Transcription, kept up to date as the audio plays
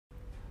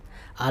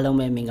အားလုံး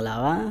ပဲမင်္ဂလာ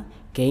ပါ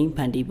game ဖ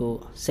န်တီးဖို့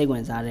စိတ်ဝ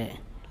င်စားတဲ့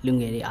လူ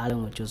ငယ်တွေအား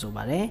လုံးကိုကြိုဆို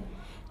ပါရစေ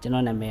ကျွန်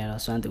တော်နာမည်က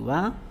တော့စွမ်းသူပါ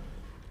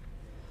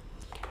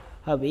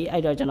ဟုတ်ပြီ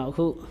အဲ့တော့ကျွန်တော်အ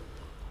ခု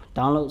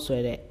download ဆွဲ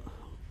တဲ့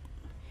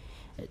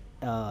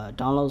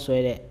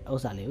ဥ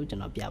စ္စာလေးကိုကျွ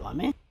န်တော်ပြပါ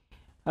မယ်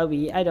ဟုတ်ပြီ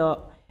အဲ့တော့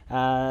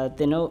သ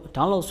င်တို့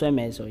download ဆွဲမ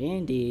ယ်ဆိုရင်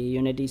ဒီ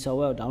Unity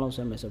software ကို download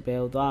ဆွဲမယ်ဆိုဘယ်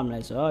ကိုသွားရမလဲ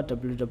ဆိုတော့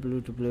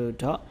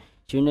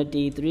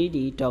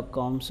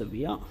www.unity3d.com ဆို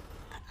ပြီးတော့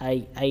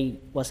အဲ့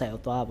website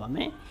ကိုသွားပါမ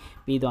ယ်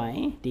ပြီးသွားရ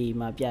င်ဒီ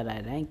မှာပြထားတဲ့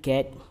အတိုင်း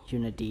get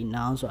unity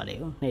now ဆိုတာလေး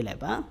ကိုနှိပ်လို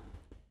က်ပါ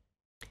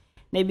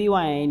နှိပ်ပြီး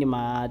သွားရင်ဒီ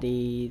မှာဒီ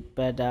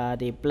beta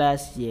ဒီ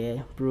plus ရယ်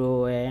pro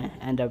ရယ်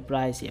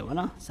enterprise ရယ်ပေါ့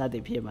နော်စသ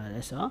ဖြင့်ပါတ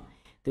ယ်ဆိုတော့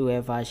သူ့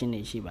ရဲ့ version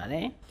တွေရှိပါတ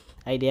ယ်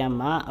အဲ့ဒီ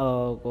မှာ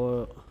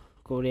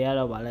ကိုရီးယား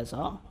တော့ဗာလဲ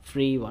ဆိုတော့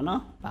free ပေါ့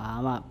နော်ဘာ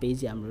မှပေး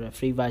စရာမလိုတဲ့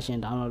free version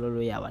download လုပ်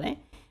လို့ရပါတယ်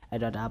အဲ့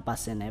တော့ဒါ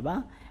personal ပါ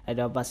အဲ့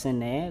တော့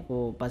personal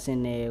ကို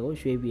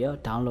ရွှေ့ပြီးတော့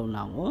download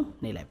now ကို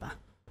နှိပ်လိုက်ပါ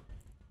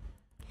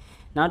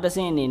နောက်တစ်ဆ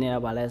င့်အနေနဲ့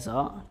တော့ဗာလဲဆို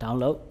တော့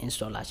download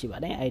installer ရှိပါ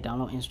တယ်အဲ့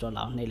download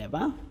installer ကိုနှိပ်လိုက်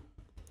ပါ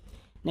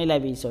နှိပ်လို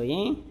က်ပြီဆိုရ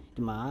င်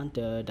ဒီမှာ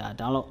ဒါ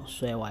download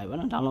ဆွဲသွားပြီပေါ့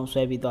နော် download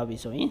ဆွဲပြီးသွားပြီ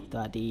ဆိုရင်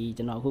ဒါဒီ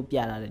ကျွန်တော်အခုပြ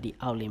ထားတဲ့ဒီ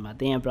အောက်လေးမှာ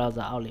သင်ရဲ့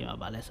browser အောက်လေးမှာ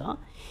ဗာလဲဆိုတော့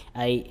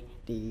အဲ့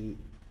ဒီ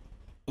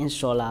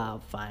installer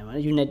file ပေါ့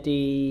နော် Unity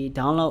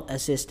download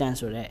assistant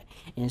ဆိုတဲ့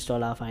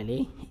installer file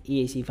လေး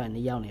EAC file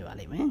လေးရောက်နေပါ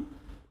လိမ့်မယ်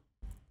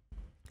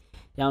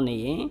ရောက်နေ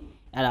ရင်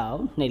အဲ့ဒါ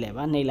ကိုနှိပ်လိုက်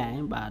ပါနှိပ်လိုက်ရ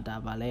င်ဒါ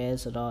ဗာလဲ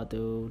ဆိုတော့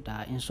သူဒါ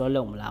install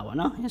လုပ်မလားပေါ့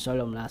နော် install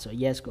လုပ်မလားဆို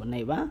yes ကိုနှိ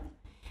ပ်ပါ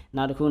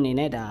နောက်တစ်ခုအနေ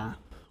နဲ့ဒါ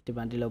ဒီ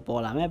မှာဒီလို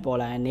ပေါ်လာမယ်ပေါ်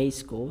လာရင်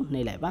next ကို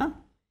နှိပ်လိုက်ပါ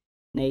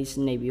next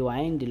နှိပ်ပြီးဝို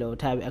င်းဒီလို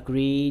ထပ်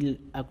ပြီး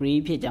agree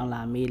ဖြစ်ကြောင်း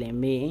လာမေးရင်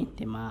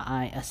ဒီမှာ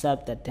I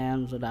accept the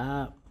terms ဆိုတာ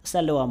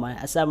accept လုပ်အောင်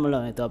accept မလု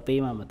ပ်ရင်တော့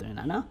ပေးမှမသွင်း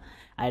တာနော်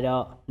အဲ့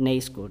တော့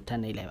next ကိုထပ်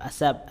နှိပ်လိုက်ပါ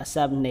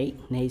accept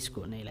next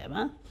ကိုနှိပ်လိုက်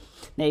ပါ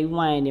နှိပ်ပြီး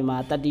ဝိုင်းဒီမှာ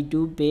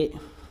 32 bit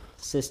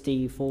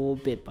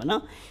 64 bit ပေါ့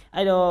နော်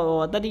အဲ့တော့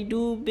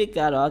32 bit က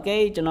တော့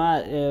okay ကျွန်တော်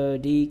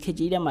ဒီခက်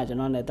ကြီးထဲမှာကျွန်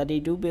တော်လည်း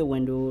32 bit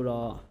window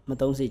တော့မ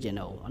သုံးစေချင်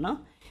တော့ဘူးပေါ့နော်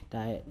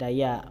ဒါ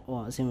ရ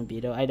အဆင်မပြေ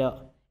တော့အဲ့တော့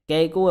ကဲ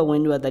ကိုယ့်ရဲ့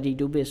window က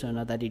32 bit ဆိုရင်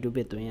တော့32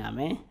 bit သွင်းရမ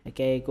ယ်အ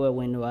ကဲကိုယ့်ရဲ့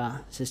window က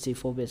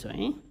64 bit ဆိုရ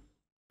င်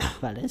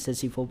ဗာလဲ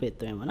64 bit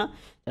သွင်းပါနော်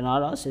ကျွန်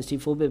တော်တော့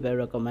64 bit ပဲ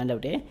recommend လု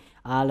ပ်တယ်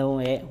အားလုံး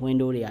ရဲ့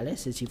window တွေကလည်း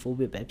64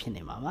 bit ပဲဖြစ်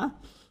နေမှာပါ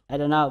အဲ့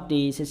တော့နောက်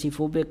ဒီ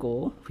64 bit ကို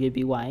ရွေး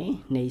ပြီးဝိုင်း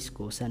next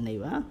ကိုဆက်နှိ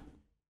ပ်ပါ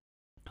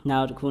နော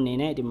က်တစ်ခုအနေ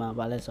နဲ့ဒီမှာ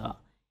ဗာလဲဆိုတော့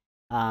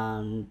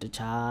တ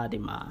ခြားဒီ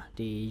မှာ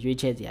ဒီရွေး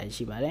ချယ်စရာ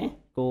ရှိပါတယ်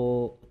ကို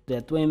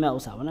တွင်းမဲ့ဥ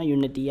စ္စာပေါ့နော်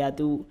Unity က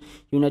သူ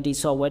Unity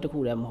software တခု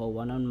လည်းမဟုတ်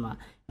ဘူးเนาะဒီ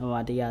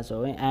မှာတရားဆို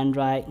ရင်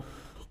Android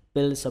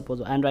build support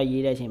ဆို Android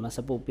ရေးတဲ့အချိန်မှာ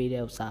support ပေး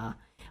တဲ့ဥစ္စာ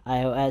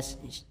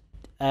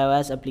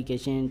iOS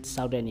application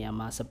စောက်တဲ့နေရာ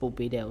မှာ support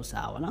ပေးတဲ့ဥစ္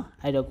စာပေါ့နော်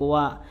အဲ့တော့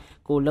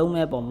ကိုလုံး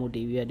မဲ့ပုံမှုတ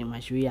ည်ပြီးတော့ဒီမှာ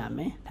ရွေးရမ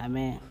ယ်ဒါပေ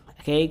မဲ့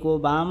အခေကို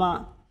ဘာမှ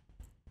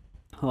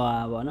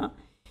ပေါ့နော်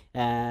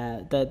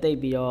တိတ်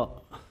ပြီးတော့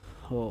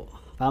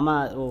ဘာမှ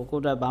ကို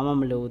ယ့်အတွက်ဘာမှ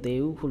မလိုသေး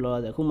ဘူး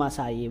ခုမှ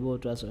စာရေးဖို့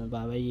အတွက်ဆိုရင်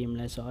ဘာပဲရေးမ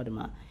လဲဆိုတော့ဒီ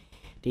မှာ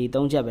ဒီ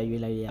၃ချက်ပဲ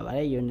ရွေးလိုက်ရပါတ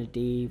ယ်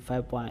Unity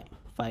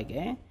 5.5 က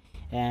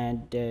and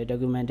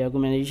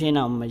documentation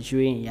တော့မ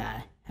ရွေးရင်ရတ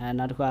ယ်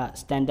နောက်တစ်ခါ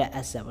standard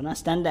access ပေါ့နော်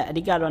standard အ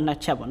ဓိကတော့နှစ်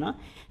ချက်ပေါ့နော်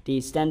ဒီ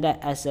standard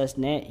access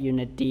နဲ့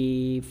Unity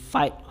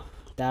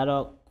 5ဒါ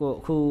တော့ကို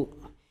အခု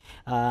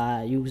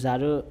user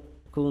တို့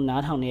ခု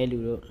နားထောင်နေတဲ့လူ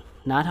တို့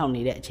နားထောင်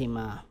နေတဲ့အချိန်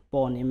မှာ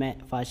ပေါ်နေမဲ့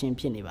version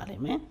ဖြစ်နေပါလိ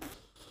မ့်မယ်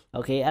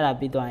okay အဲ့ဒါ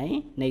ပြီးသွားရင်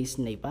next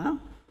နှိပ်ပါ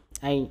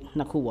အဲ့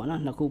နှစ်ခုပေါ့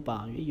နော်နှစ်ခုပါ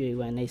အောင်ရွေး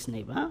ဝင် next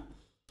နှိပ်ပါ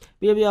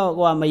ပြီးတော့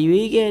ကိုကမ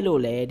ရွေးခဲ့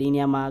လို့လေဒီနေ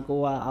ရာမှာကို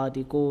က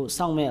ဒီကို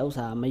စောင့်မဲ့ဥစ္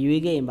စာမ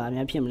ရွေးခဲ့ရင်ဘာ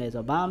များဖြစ်မလဲ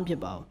ဆိုတော့ဘာမှဖြ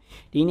စ်ပါဘူး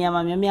ဒီနေရာ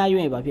မှာများ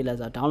ရွေးရင်ဘာဖြစ်လဲ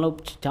ဆိုတော့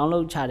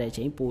download ချတဲ့အ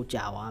ချိန်ပို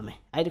ကြာသွားမယ်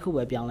အဲ့တခု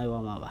ပဲပြောင်းလဲ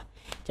သွားမှာပါ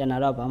ကျန်တာ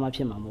တော့ဘာမှဖြ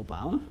စ်မှာမဟုတ်ပါ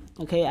ဘူး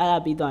okay အဲ့ဒါ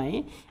ပြီးသွားရ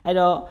င်အဲ့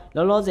တော့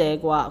လောလောဆယ်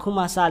ကိုကအခု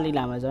မှစလေ့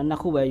လာမယ်ဆိုတော့နှ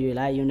စ်ခုပဲရွေး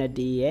လိုက်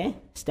Unity ရယ်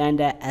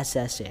Standard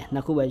Access ရယ်နှ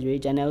စ်ခုပဲရွေး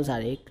ကျန်တဲ့ဥစ္စာ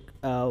တွေ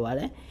ဟိုဗါ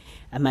လဲ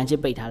အမှန်ချ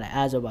စ်ပိတ်ထားလိုက်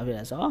အဲ့ဒါဆိုဘာဖြစ်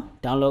လဲဆိုတော့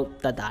download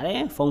တက်တာတ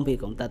ယ်ဖုန်းဖေး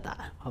ကုန်တက်တာ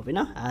ဟုတ်ပြီ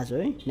နော်အဲ့ဒါဆို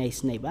ရင် next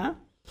နှိပ်ပါ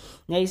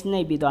next နှိ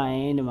ပ်ပြီးသွားရ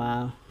င်ဒီမှာ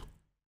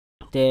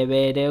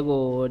တဲ့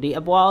ကိုဒီ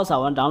အပွားဥစ္စာ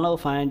ကို download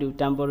file to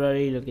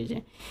temporary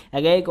location အ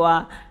ကဲကွာ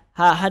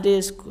hard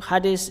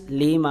disk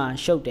လေးမှာ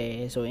ရှုပ်တယ်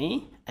ဆိုရင်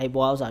အဲ့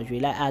ပွားဥစ္စာ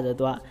ရွေးလိုက်အဲ့ဒါဆို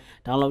တော့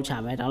download ချ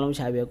မယ် download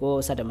ချပြီးကို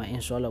စက်တမှာ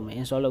install လုပ်မယ်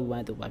install လုပ်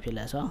ပြီးသူဘာဖြစ်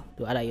လဲဆိုတော့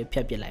သူအဲ့ဒါကြီးဖြ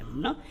တ်ပစ်လိုက်မှာ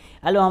နော်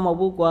အဲ့လိုမဟုတ်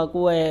ဘူး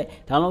ကိုရဲ့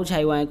download ချ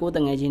ဝိုင်းကိုတ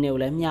ငယ်ချင်းတွေကို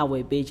လည်းမျှဝေ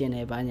ပေးခြင်း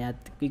နဲ့ဘာညာ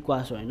ပြီးကွာ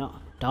ဆိုရင်တော့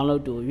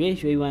download တူ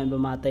ရွေးဝိုင်းပ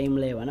မာသိမ်းမ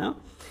လဲပါနော်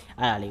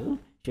အဲ့ဒါလေး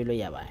ကိုရွေးလို့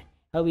ရပါတယ်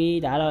ဟုတ်ပြီ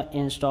ဒါတော့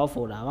install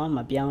folder ပါမ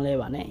ပြောင်းလဲ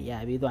ပါနဲ့ရ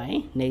ပြီးသွားရ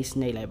င် next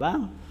နှိပ်လိုက်ပါ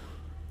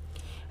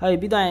ဟုတ်ပြီ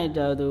ပြီးသွားရင်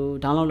သူ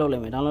download လုပ်လို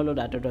က်မယ် download လုပ်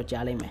တာတော်တော်ကြာ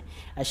လိမ့်မယ်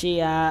အရှိ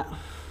က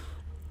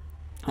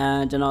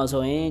ကျွန်တော်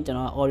ဆိုရင်ကျွန်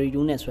တော်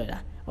Oridu နဲ့ဆွဲတာ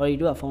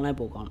Oridu ကဖုန်းလိုက်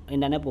ပို့ကောင်း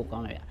internet ပို့ကော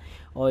င်းတယ်ဗျ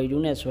Oridu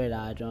နဲ့ဆွဲ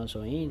တာကျွန်တော်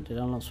ဆိုရင်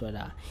download ဆွဲ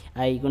တာ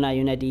အဲဒီခုန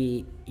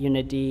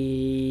Unity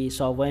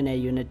software နဲ့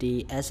Unity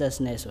access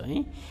နဲ့ဆိုရ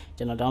င်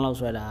ကျွန်တော် download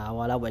ဆွဲတာ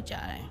ဟိုလောက်ပဲကြာ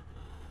တယ်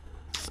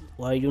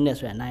Oridu နဲ့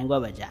ဆွဲနိုင်ခွ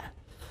က်ပဲကြာ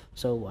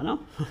ဆိုပေါ့နော်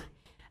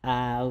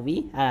ဟုတ်ပြီ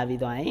အဲ့ဒါပြီး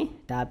သွားရင်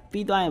ဒါ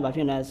ပြီးသွားရင်ဘာဖြ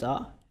စ်လဲဆို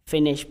တော့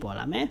finish ပေါ်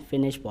လာမယ်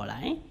finish ပေါ်လာ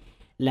ရင်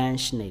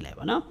launch နေလိုက်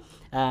ပါနော်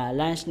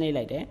launch နေ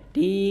လိုက်တယ်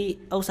ဒီ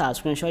ဥစ္စာ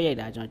screenshot ရိုက်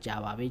တာကျွန်တော်ကြာ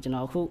ပါပြီကျွန်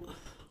တော်အခု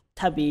ထ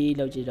ပ်ပြီး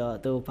လုပ်ကြည့်တော့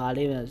သူဘာ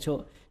လေးလဲချို့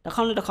တစ်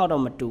ခေါက်နဲ့တစ်ခေါက်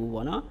တော့မတူဘူး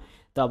ပေါ့နော်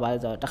တော့ဘာလဲ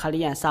ဆိုတော့တစ်ခါ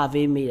လေးရ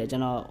survey မေးတယ်ကျွ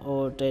န်တော်ဟို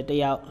တ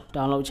ယောက်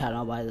download ချ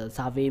တော့ဘာလဲဆို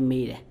survey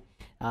မေးတယ်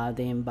သ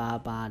င်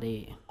ပါ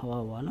လေး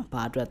ဟောပေါ့နော်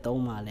ဘာအတွက်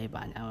သုံးပါလဲ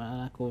ပါညာ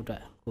ကိုအတွ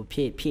က်ကိုဖြ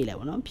ည့်လိုက်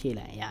ပေါ့နော်ဖြည့်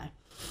လိုက်ရတယ်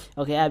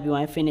okay အဲ့ပြီးရ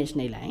င် finish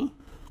နေလိုက်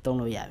သုံး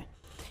လို့ရပြီ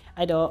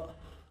အဲ့တော့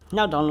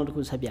နောက် download တစ်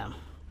ခုဆက်ပြမယ်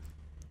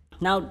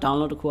နောက်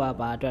download တစ်ခုက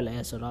ဘာအတွက်လဲ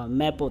ဆိုတော့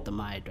MacBook သ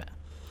မားတွေအတွက်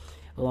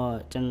ဟို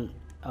ကျွန်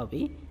ဟုတ်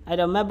ပြီအဲ့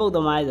တော့ MacBook သ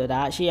မားတွေဆို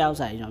တာရှေ့ရောက်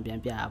ဆိုင်ကျွန်တော်ပြန်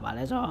ပြရပါ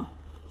လဲဆိုတော့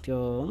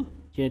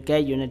you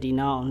get Unity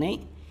now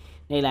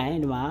နေလိုက်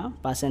ဒီမှာ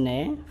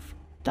personal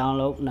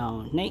download now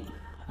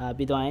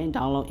ပြီးတော့ရင်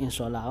download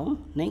install အောင်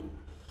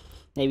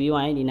နေပြီး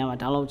သွားရင်ဒီနားမှာ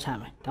download ချ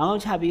မယ် download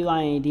ချပြီး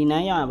သွားရင်ဒီ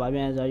နားရောက်ရင်ဘာပြ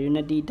န်လဲဆိုတော့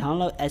Unity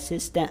download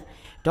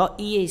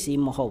assistant.eac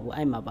မဟုတ်ဘူး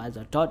အဲ့မှာပါ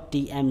ဆိုတော့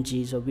 .dmg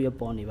ဆိုပြီး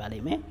ပေါ်နေပါလိ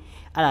မ့်မယ်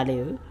အဲ့ဒါလေး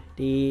ကို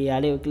ဒီဟာ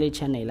လေးကို click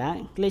ချက်နေလိုက်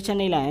click ချက်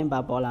နေလိုက်ရင်ဘာ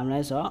ပေါ်လာမလဲ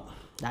ဆိုတော့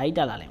ဒါကြီးတ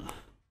က်လာလိမ့်မယ်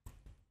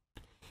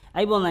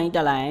အဲ့ပုံစံကြီးတ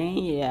က်လာရင်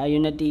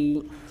Unity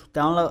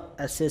download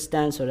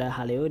assistant ဆိုတဲ့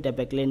ဟာလေးကို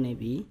double click နေ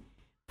ပြီး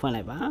ဖွင့်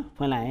လိုက်ပါ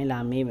ဖွင့်လိုက်ရင်လာ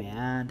မေးမယ်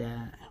ဒါ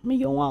မ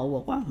ယုံအောင်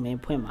ပေါ့ကွာမင်း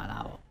ဖွင့်ပါ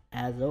လားပေါ့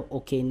အဲဆို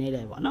okay နေတ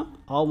ယ်ပေါ့နော်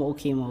အော်မ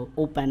okay မဟုတ်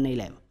open နေ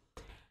လိုက်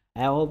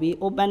ဟုတ်ပြီ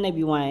open နေ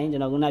ပြီးဝင်ရင်ကျွ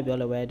န်တော်ခုနပြော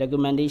လို့ပဲ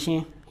documentation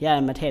ရတ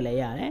ယ်မထည့်လဲ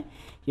ရတယ်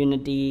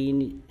Unity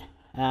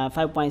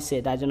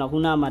 5.6 ဒါကျွန်တော်ခု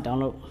နမှ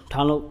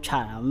download ချတာ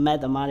Mac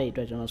သမားတွေအ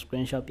တွက်ကျွန်တော်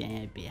screenshot ပြန်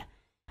ရိုက်ပေး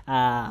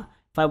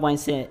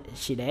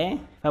5.6 ရှိတယ်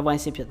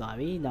5.6 ဖြစ်သွား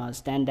ပြီတော့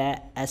standard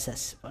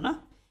access ပေါ့နော်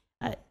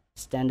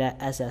standard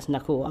access နှ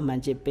စ်ခုအမှ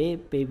န်ချစ်ပေး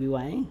ပြီးဝ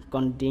င်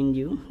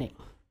continue နေ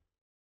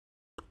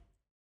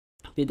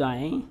ပြီးတော့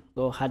ရင်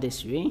ကို hard disk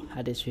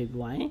ပြီး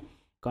ဝင်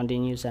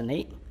continue စနေ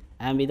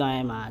ပြီးတော့ရ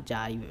င်မှာ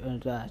ကြာပြီ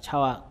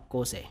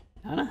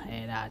690နော်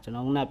အဲ့ဒါကျွန်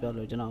တော်ခုနပြော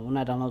လို့ကျွန်တော်ခုန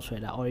download ဆွဲ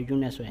တာ origin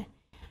နဲ့ဆွဲ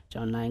ကျွ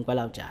န်တော်9ခွက်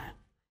လောက်ကြာ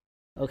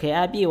okay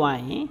အပြည့်ဝင်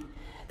ရင်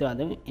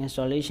သူ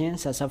installation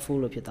successful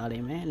လို့ဖြစ်သွားလိ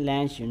မ့်မယ်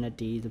launch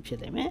Unity လို့ဖြစ်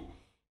လိမ့်မယ်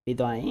ပြီး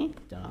တော့ရင်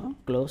ကျွန်တော်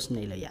close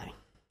နေလို့ရပြီ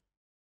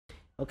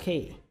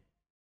okay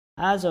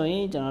အဲ့ဆိုရ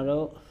င်ကျွန်တော်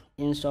တို့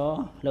install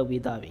လုပ်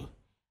ပြီးသွားပြီ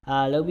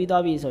လုပ်ပြီး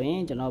သွားပြီဆိုရ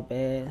င်ကျွန်တော်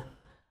ပဲ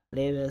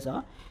လေးပဲဆို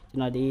ကျွန်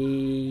တော်ဒီ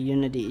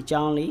Unity အ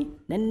ကြောင်းလေး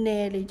နည်းန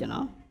ည်းလေးကျွန်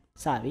တော်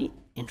စပြီး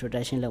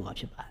introduction လုပ်မှာ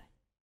ဖြစ်ပါတယ်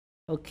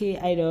okay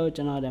အဲ့တော့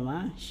ကျွန်တော်ဒီမှာ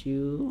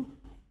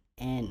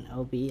and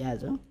ob အဲ့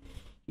ဆို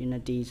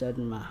Unity ဆို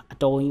ဒီမှာအ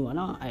တုံးကြီးပေါ့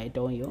နော်အဲ့အ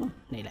တုံးကြီးကို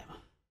နှိပ်လိုက်ပါ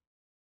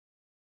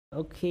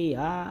okay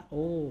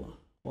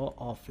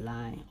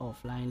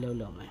offline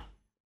လုပ်မယ်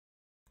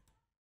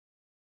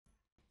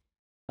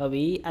ဟုတ်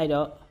ပြီအဲ့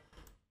တော့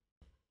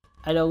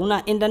ခုန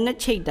internet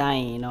ချိတ်တို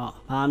င်းတော့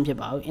ဘာမှဖြစ်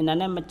ပါဘူး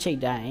internet မချိတ်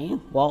တိုင်း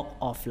walk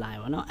offline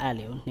ပေါ့နော်အဲ့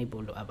လေးကိုနှိပ်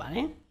ဖို့လိုအပ်ပါတ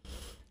ယ်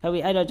ဟုတ်ပြီ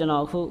အဲ့တော့ကျွန်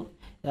တော်အခု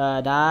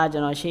ဒါကကျွ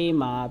န်တော်ရှေ့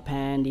မှာဖ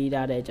န်တီး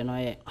ထားတဲ့ကျွန်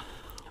တော်ရဲ့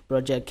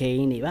project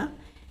game တွေပါ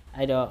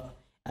အဲ့တော့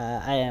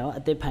အဲ့ရော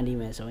အသစ်ဖန်တီး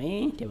မယ်ဆိုရ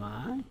င်ဒီမှာ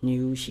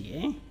new ရှိရ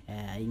ယ်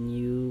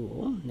new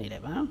ကိုနှိပ်လို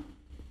က်ပါ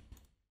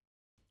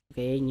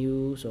okay new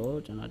ဆို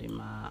ကျွန်တော်ဒီ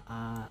မှာ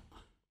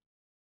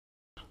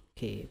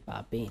okay ပါ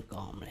ပေး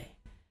ကောင်းမလဲ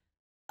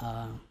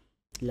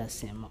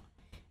lesson ပေါ့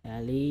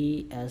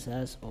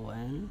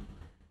LESSON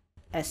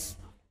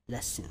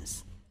lessons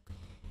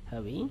ဟု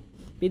တ်ပြီ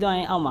ပြီးတော့ရ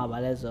င်အောက်မှာဗာ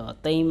လဲဆိုတော့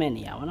သိမ့်မဲ့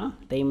နေရပါတော့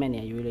သိမ့်မဲ့နေ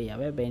ရရွေးလို့ရ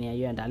ပဲဘယ်နေရ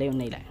ရွေးရင်ဒါလေးကို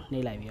နှိပ်လိုက်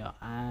ပြီးတော့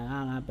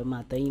ငါဘယ်မှာ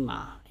သိမ့်မှာ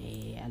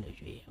အဲ့လို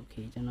ရွေး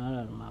okay ကျွန်တော်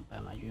တော့ဒီမှာဘ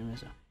ယ်မှာရွေးမလဲ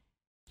ဆို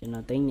ကျွန်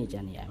တော်သိမ့်နေကြ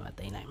နေရမှာ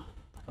သိမ့်လိုက်မှာ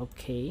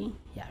okay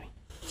ရပြီ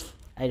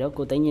အဲ့တော့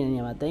ကိုသိမ့်နေ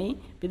ရမှာသိမ့်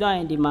ပြီးတော့ရ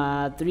င်ဒီမှာ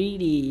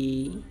 3D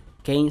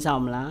game စော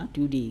င့်မလား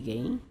 2D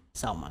game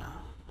စောင့်မလား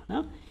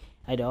နော်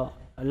အဲ့တော့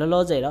လော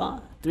လောဆယ်တော့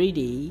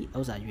 3D ဥ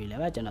စ္စာရွေးလဲ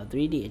ပါကျွန်တော်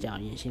 3D အကြော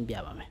င်းရင်းရှင်းပြ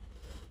ပါမယ်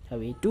ဟု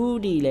တ်ပြီ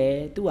 2D လဲ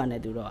သူ့ဟာ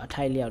နဲ့သူတော့အ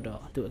ထိုက်လျောက်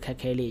တော့သူအခက်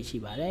ခဲလေးရှိ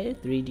ပါတယ်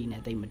 3D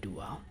နဲ့တိတ်မတူ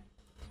အောင်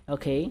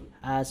okay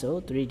အားဆို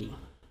 3D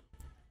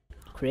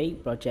create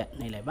project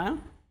နေလိုက်ပါ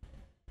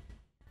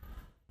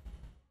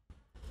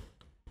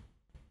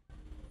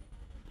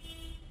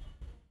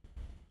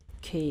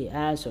okay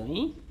အားဆိုရ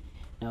င်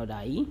နောက်ဒါ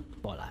ကြီး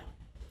ပေါ်လာ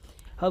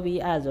ဟုတ်ပြီ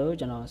အားဆို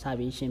ကျွန်တော်စ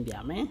ပြီးရှင်းပြ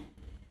မယ်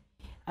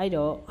အဲ့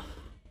တော့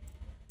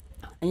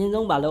အရင်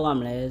ဆုံးဘာလုပ်ရ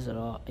မလဲဆို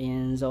တော့အရ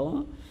င်ဆုံး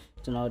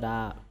ကျွန်တော်ဒါ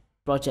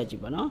project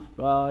ကြီးပေါ့နော်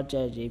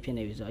project ကြီးဖြစ်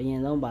နေပြီဆိုတော့အရင်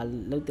ဆုံးဘာ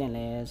လုပ်တင်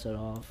လဲဆို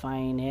တော့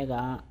file ထဲက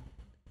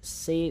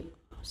save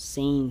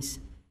scenes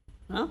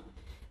နော်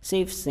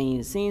save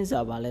scenes ဆို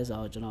တာဘာလဲဆို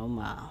တော့ကျွန်တော်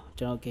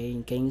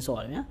game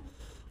ဆော့တယ်ဗျာ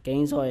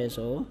game ဆော့ရ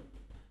ဆို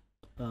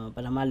ပ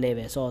ထမ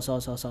level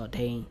ဆော့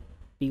ထိန်း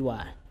ပြီး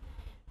သွား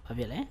ဘာ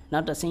ဖြစ်လဲနော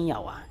က်တစ်ဆင်းရော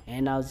က်သွား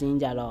နောက်ဆင်း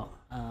ကြတော့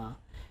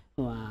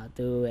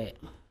သူရဲ့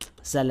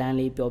ဇလန်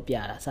လေးပြောပြ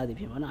တာစသည်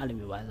ဖြင့်ပေါ့နော်အဲ့လို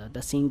မျိုးပါဆိုတော့တ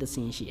စ်ဆင်း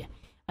ရှိတယ်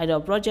အဲ့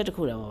တော့ project တစ်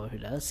ခုတည်းမှာဖြ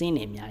စ်လဲဆင်း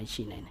နေအများကြီး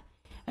ရှိနေတယ်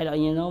အဲ့တော့အ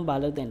ရင်ဆုံးဘာ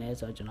လုပ်တင်လဲ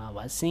ဆိုတော့ကျွန်တော်က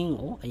ဆင်း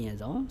ကိုအရင်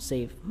ဆုံး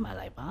save မှတ်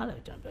လိုက်ပါ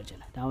လို့ကျွန်တော်ပြောချင်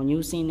တယ်ဒါ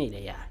new scene နေ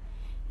လေရ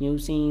new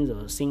scene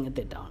ဆို scene အသ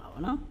စ်တောင်းတာ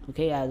ပေါ့နော်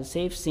okay အဲ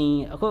save scene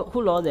အခု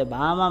လောဆယ်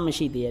ဘာမှမ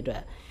ရှိသေးတဲ့အတွ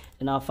က်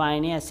ကျွန်တော် file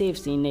နဲ့ save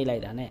scene နေလို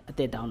က်တာနဲ့အသ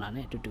စ်တောင်းတာ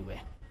နဲ့အတူတူပဲ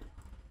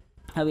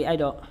ဟုတ်ပြီအဲ့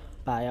တော့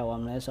ပါရအော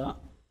င်လဲဆို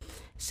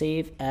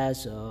save as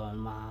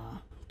မှာ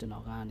ကျွန်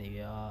တော်ကနေ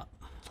ပြီးတော့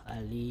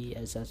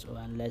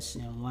LESS1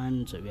 lesson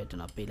 1ဆိုပြီးကျွ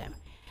န်တော်ပေးလိုက်မ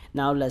ယ်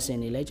now lesson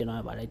တွေလည်းကျွန်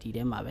တော်ပါလေဒီ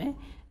ထဲမှာပဲ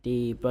ဒီ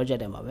project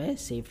ထဲမှာပဲ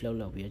save လု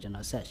ပ်ပြီးတော့ကျွန်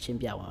တော်ဆက်ရှင်း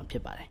ပြဝင်ဖြ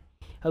စ်ပါတယ်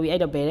ဟုတ်ပြီအဲ့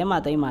တော့ဘယ်ထဲမှာ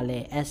သိမ်းမှာလဲ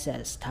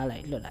access ထားလို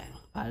က်လွတ်လိုက်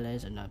ဘာလဲ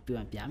ဆိုတော့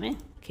ပြမယ်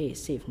okay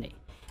save နေ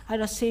အဲ့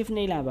တော့ save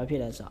နေလိုက်ဘာဖြ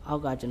စ်လဲဆိုတော့အော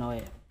က်ကကျွန်တော်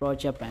ရဲ့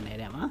project panel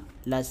ထဲမှာ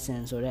lesson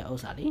ဆိုတဲ့ဥ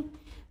စ္စာလေး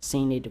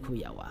scene လေးတစ်ခု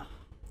ရောက်သွား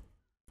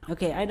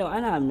okay အဲ့တော့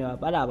အဲ့ဒါမျိုး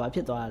ဘာဖြ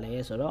စ်သွားလဲ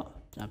ဆိုတော့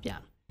ကျွန်တော်ပြ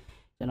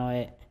ကျွန်တော်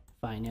ရဲ့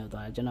file နဲ့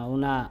သွားတယ်ကျွန်တော်ခု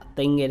န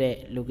သိမ်းခဲ့တဲ့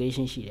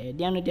location ရှိတယ်တ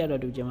ရားနဲ့တရား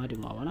တော့တူကြမှာ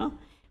ပါနော်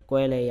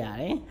ကွဲလဲရ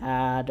တယ်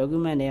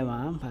document ထဲမှာ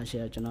ဘာရှိ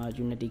တော့ကျွန်တော်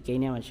Unity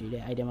game ထဲမှာရှိတ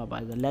ယ်အဲ့ဒီမှာပါ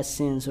ဆို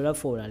lesson ဆိုတဲ့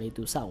folder လေး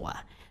သူစောက်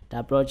သွားဒါ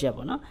project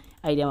ပေါ့နော်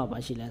အဲ့ဒီမှာပါ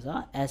ရှိလဲဆို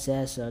တော့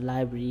access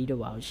library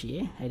တို့ပါရှိရ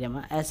အဲ့ဒီ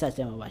မှာ access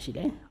ထဲမှာပါရှိတ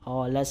ယ်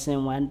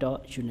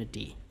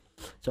lesson1.unity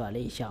ဆိုတာ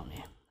လေးရှောင်းနေ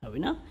ဟုတ်ပြီ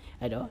နော်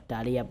အဲ့တော့ဒါ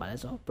လေးရပါလဲ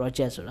ဆို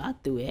project ဆိုတာ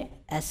သူ့ရဲ့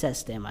access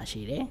ထဲမှာ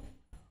ရှိတယ်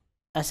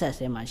access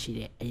ထဲမှာရှိ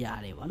တဲ့အရာ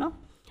တွေပေါ့နော်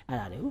အဲ့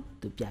ဒါတွေကို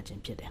သူပြခြ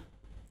င်းဖြစ်တယ်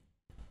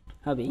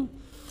ဟုတ်ပြီ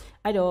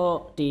အဲ့တော့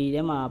ဒီ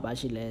ထဲမှာပါ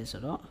ရှိလဲ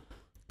ဆိုတော့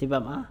ဒီဘ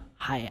က်မှာ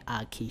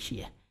hierarchy ရှိ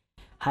တယ်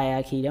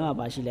hierarchy ထဲမှာ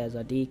ပါရှိလဲ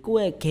ဆိုတော့ဒီကို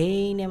ယ့်ရဲ့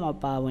game ထဲမှာ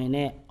ပါဝင်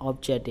တဲ့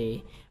object တွေ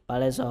ပါ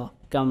လဲဆို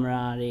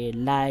camera တွေ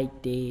light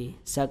တွေ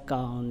ဇက်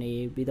ကောင်တွေ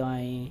ပြီးတော့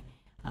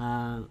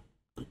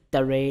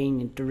terrain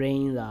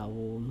ဆိုတာ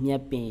ဟိုမြ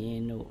က်ပ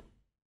င်တို့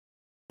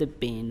တစ်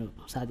ပင်တို့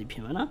စသည်ဖြ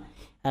စ်မှာနော်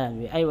အဲ့ဒါ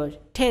မျိုးအဲ့တော့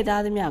ထည့်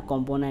ထားသမျှ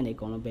component တွေအ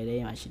ကုန်လုံးဘယ်ထဲ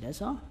မှာရှိလဲ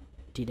ဆို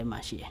ဒီထဲမှာ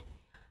ရှိတယ်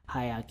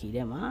hierarchy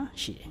ထဲမှာ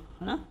ရှိတယ်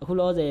ဟုတ်နော်အခု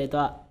လောဆယ်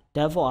တော့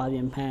default အပြ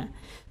င်ဖန်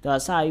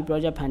တော့စာရေး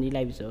project ဖန်တီး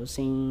လိုက်ပြီဆို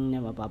scene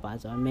နဲ့ပါ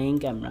ဆို main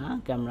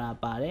camera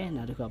ပါတယ်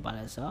နောက်တစ်ခုပါ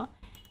လဲဆို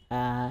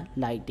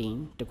lighting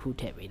တစ်ခု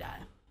ထည့်ပေးတာ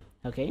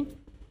okay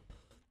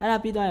အဲ့ဒါ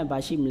ပြီးတော့ရင်ဘာ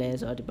ရှိမလဲ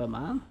ဆိုတော့ဒီဘက်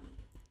မှာ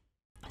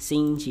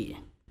scene ရှိတ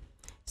ယ်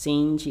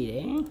game ရှိတ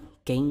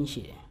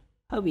ယ်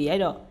ဟုတ်ပြီအဲ့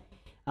တော့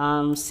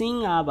scene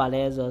ကဘာ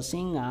လဲဆို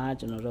scene က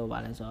ကျွန်တော်တို့ဘာ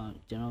လဲဆို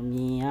ကျွန်တော်မြ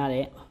င်ရ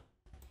တဲ့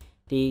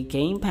ဒီ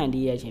game ဖန်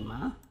တီးရဲ့အချိန်မှာ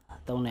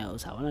သုံးတဲ့ဥ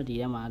စ္စာပေါ့နော်ဒီ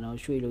ထဲမှာတော့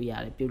ရွှေ့လို့ရ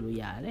တယ်ပြုတ်လို့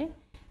ရတယ်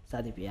စ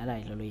သဖြင့်အဲ့ဒါ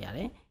တွေလုပ်လို့ရတ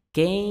ယ်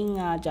game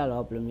ကကြ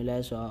တော့ဘယ်လိုမျိုးလဲ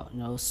ဆိုတော့ကျွ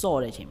န်တော်ဆော့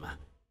တဲ့အချိန်မှာ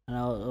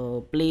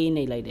play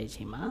နေလိုက်တဲ့အ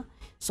ချိန်မှာ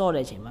ဆော့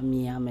တဲ့အချိန်မှာမြ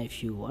င်ရမယ့်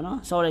view ပေါ့နော်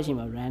ဆော့တဲ့အချိန်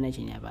မှာ run တဲ့အ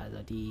ချိန်တွေပါဆို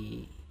တော့ဒီ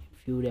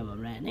view ထဲမှာ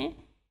run နေ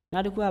နော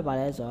က်တစ်ခုကဘာ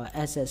လဲဆိုတော့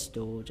access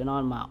တို့ကျွန်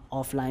တော်မှာ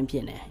offline ဖြ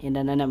စ်နေ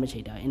internet နဲ့မချိ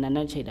န်တာ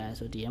internet ချိန်တာ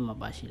ဆိုဒီထဲမှာ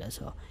ပါရှိလဲ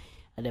ဆိုတော့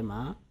အဲ့ဒီမှာ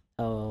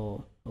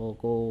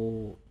ကို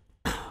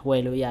ဝ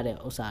ယ်လို့ရတဲ့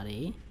ဥစ္စာတွေ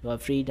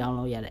free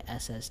download ရတဲ့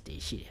access တွေ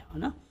ရှိတယ်ဟု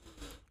တ်နော်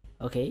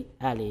okay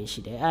အဲ့လေး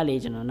ရှိတယ်အဲ့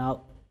လေးကျွန်တော်နောက်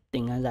သ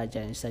င်ခန်းစာကျ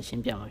ရင် section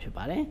ပြမှာဖြစ်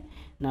ပါတယ်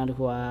နောက်တစ်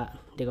ခုက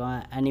ဒီကောင်က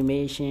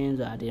animation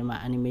ဆိုတာဒီမှာ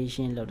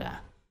animation လုပ်တာ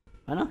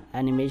ဟုတ်နော်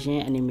animation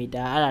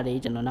animator အဲ့ဒါတွေ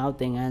ကျွန်တော်နောက်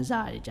သင်ခန်းစာ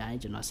တွေကျရင်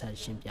ကျွန်တော်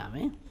section ပြမ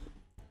ယ်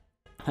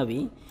ဟုတ်ပြီ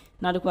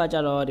နောက်တစ်ခုကကြ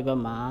တော့ဒီဘ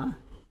က်မှာ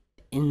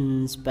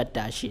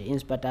inspector ရှိတယ်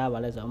inspector ကဘာ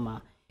လဲဆိုတော့မှာ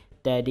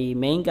ဒီ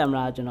main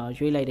camera ကျွန်တော်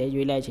ရွေးလိုက်ချိန်ကျ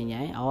ရ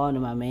င်ဒီ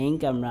မှာ main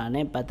camera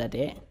နဲ့ပတ်သက်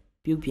တဲ့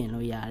ပြုပြင်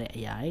လို့ရတဲ့အ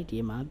ရာတွေဒီ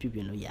မှာပြုပြ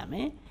င်လို့ရမ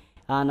ယ်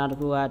နောက်တစ်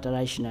ခုက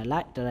directional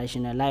light ကို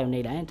နေ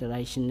လိုက်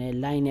directional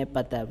light နဲ့ပ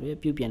တ်သက်ပြီး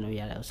ပြုပြင်လို့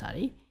ရတဲ့ဥစ္စာ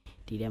တွေ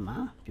ဒီထဲမှာ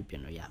ပြုပြ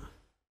င်လို့ရမှာ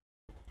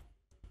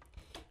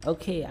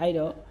okay အဲ့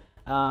တော့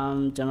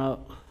ကျွန်တော်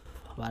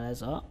ဘာလဲ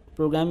ဆိုတော့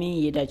programming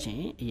ရေးတတ်ခြ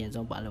င်းအရင်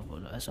ဆုံးပါလို့ဆို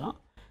တော့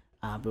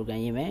program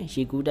ရေးမယ်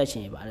ရေကူးတတ်ခြ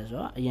င်းပါလဲဆို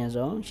တော့အရင်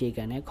ဆုံးရေက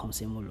န်နဲ့ခုံစ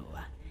င်းမှုလို့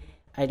ပါ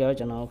အဲ့တော့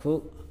ကျွန်တော်အခု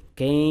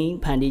game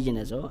ဖန်တီးခြင်း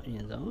နဲ့ဆိုအရ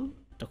င်ဆုံး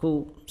တစ်ခု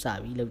စ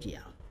ပြီးလုပ်ကြည့်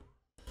အောင်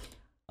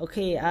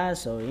okay အဲ့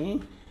ဆိုရင်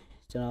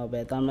ကျွန်တော်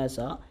ပဲသွားမလဲ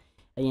ဆိုတော့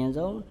အရင်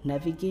ဆုံး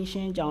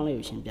navigation အကြောင်းလေး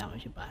ကိုရှင်းပြမှာ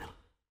ဖြစ်ပါတယ်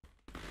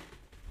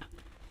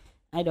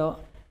အဲ့တော့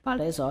ဘာ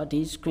လဲဆိုတော့ဒီ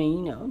screen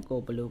ကို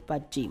ဘယ်လိုပ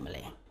တ်ကြည့်မ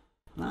လဲ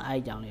နော်အဲ့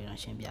အကြောင်းလေးတော့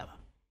ရှင်းပြပါ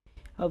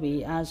ဟုတ်ပြီ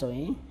အဲ့ဆိုရ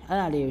င်အဲ့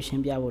ဒါလေးကိုရှ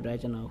င်းပြဖို့အတွက်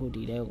ကျွန်တော်အခု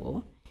ဒီထဲကို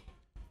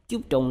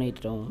cube တုံးလေး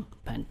တုံး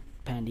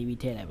ဖန်တီး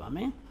ပြီးထည့်လိုက်ပါမ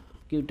ယ်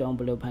cube တုံးဘ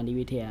ယ်လိုဖန်တီး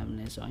ပြီးထည့်ရမ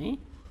လဲဆိုရင်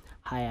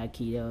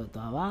hierarchy တော့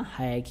သွားပါ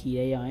hierarchy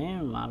ရဲ့ရောက်ရင်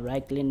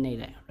right click နှိပ်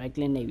လို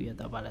က်ပြီး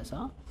တော့ပါလဲ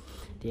ဆို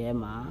ဒီထဲ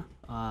မှာ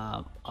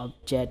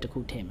object တစ်ခု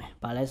ထည့်မယ်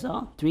ပါလဲဆို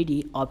 3D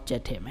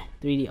object ထည့်မယ်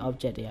 3D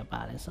object တွေက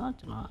ပါလဲဆို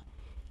ကျွန်တော်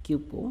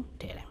cube ကို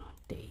ထည့်လိုက်မှာ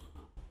တေး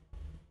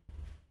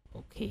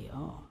okay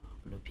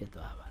ဘယ်လိုဖြစ်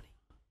သွားပါလဲ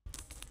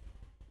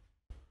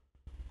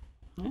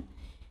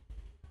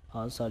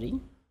sorry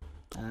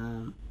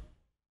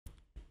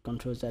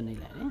control z နှိပ်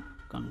လိုက်တယ်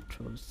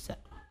control z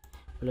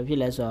ဘယ်လိုဖြစ်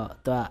လဲဆိုတော့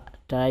သူက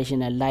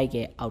directional light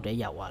ရဲ့အောက်ထဲ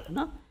ရောက်သွားလို့เ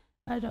นาะ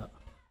အဲ့တော့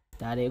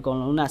ဒါတွေအကုန်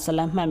လုံးက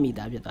select မှတ်မိ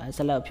တာဖြစ်သွားတယ်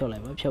select ဖြုတ်လို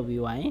က်ပါဖြုတ်ပြီး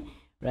သွားရင်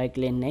right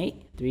click နဲ့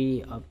 3D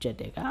object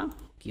တွေက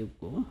cube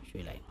ကို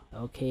ရွှေ့လိုက်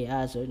okay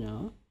အဲ့ဆိုကျွန်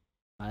တော်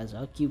ဘာလဲဆို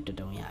တော့ cube တ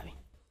တုံးရပြီ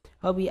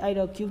ဟုတ်ပြီအဲ့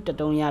တော့ cube တ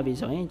တုံးရပြီ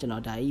ဆိုရင်ကျွန်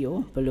တော်ဒါကြီးကို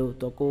ဘယ်လို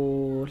တော့ကို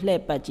လှ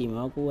ည့်ပတ်ကြည့်မ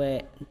လို့ကိုယ့်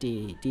ရဲ့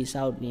ဒီ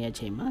ဆောက်နေတဲ့အ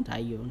ချိန်မှာဒါ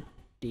ကြီးကို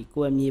ဒီ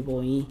ကိုယ့်ရဲ့မြေပုံ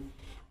ကြီး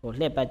ဟို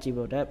လှည့်ပတ်ကြည့်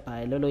ဖို့အတွက်ဘာ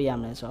လဲလုပ်လို့ရ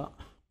မလဲဆိုတော့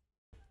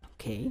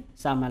okay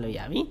စမှတ်လို့ရ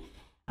ပြီ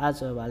အဲ့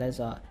ဆိုဘာလဲ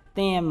ဆိုတော့သ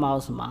င်ရဲ့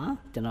mouse မှာ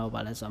ကျွန်တော်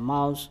ဘာလဲဆိုတော့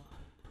mouse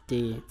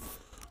ဒီ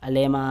အ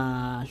လဲမှာ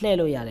လှည့်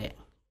လို့ရတဲ့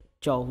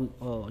ကြော်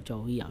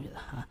ကြော်ဝီအောင်ဖြစ်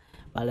တာဟာ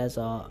ဘာလဲ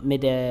ဆိုတော့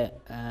middle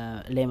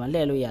အလယ်မှာလှ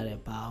ည့်လို့ရတယ်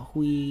ဘာ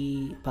ဝီ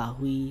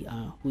ဝီ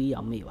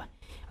အောင်မေ့ပါ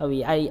ဟုတ်ပြီ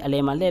အဲ့ဒီအလ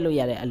ယ်မှာလှည့်လို့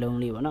ရတဲ့အလုံး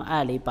လေးပေါ့နော်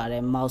အဲ့ဒါလေးပါ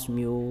တဲ့ mouse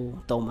မျိုး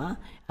သုံးပါ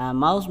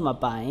mouse မ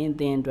ပါရင်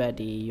သင်အတွက်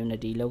ဒီ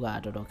Unity လောက်က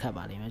တော်တော်ခက်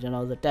ပါလိမ့်မယ်ကျွန်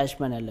တော်ဆို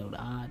touchpad နဲ့လုပ်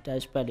တာ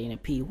touchpad လေး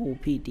နဲ့ဖိ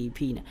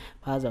နဲ့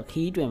ဘာဆို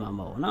key တွင်မှာ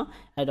မဟုတ်ဘူးเนาะ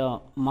အဲ့တော့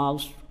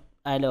mouse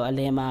အဲ့လိုအ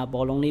လယ်မှာ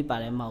ဘောလုံးလေးပါ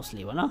တဲ့ mouse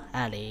လေးပေါ့နော်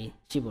အဲ့ဒါလေး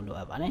ရှိဖို့လို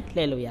အပ်ပါတယ်လှ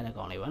ည့်လို့ရတဲ့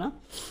ကောင်လေးပေါ့နော်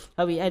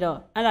ဟုတ်ပြီအဲ့တော့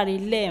အဲ့ဒါ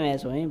လေးလှည့်မယ်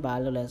ဆိုရင်ဘာ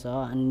လုပ်လဲဆို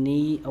တော့အ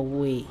နီးအ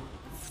ဝေး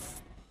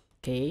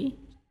okay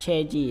ချဲ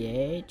ကြည့်ရ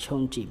ခြုံ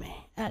ကြည့်မယ်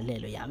အဲ့လှ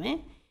ည့်လို့ရမယ်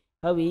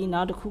ဟုတ်ပြီ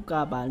နောက်တစ်ခုက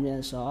ပါလဲ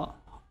ဆိုတော့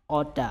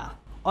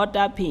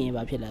order ဖိရင်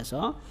ဘာဖြစ်လဲ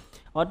ဆိုတော့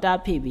order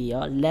ဖိပြီး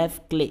တော့ left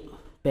click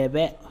ဘယ်ဘ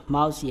က်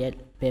mouse ရဲ့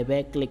ဘယ်ဘ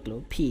က် click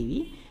လို့ဖိ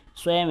ပြီး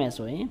ဆွဲမယ်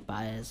ဆိုရင်ဘာ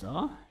လဲဆို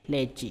တော့လှ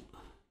ည့်ကြည့်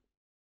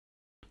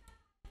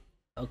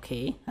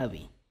okay ဟုတ်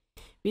ပြီ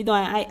ပြီးတော့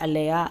အဲ့အ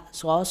လဲက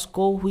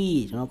score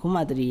wheel ကျွန်တော်ခုမှ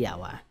သတိရ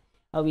ပါ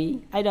ဟုတ်ပြီ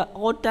အဲ့တော့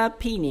order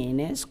ဖိနေ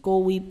နဲ့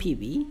score wheel ဖိ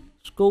ပြီး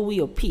score wheel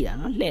ကိုဖိတာ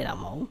เนาะလှည့်တာ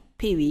မဟုတ်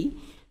ဖိပြီး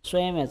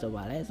ဆွဲမယ်ဆို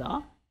ပါလဲဆို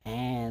တော့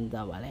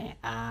တော့ပါလဲ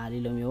ဒီ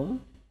လိုမျိုး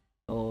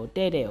ဟို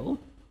တဲ့ကို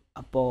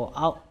အပေါ်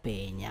အောက်ပေ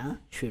ညာ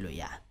ရွှေ့လို့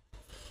ရ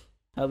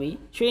ဟုတ်ပြီ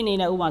ရွှေ့နေ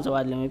တဲ့ဥပမာဆို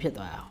တာဒီလိုမျိုးဖြစ်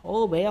သွားတာ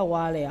ဟိုးဘယ်ရောက်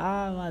သွားလဲ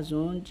ငါ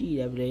ဇွန်းကြည့်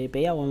တယ်ဗျဘ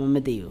ယ်ရောက်မှမ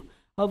သိဘူး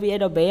ဟုတ်ပြီ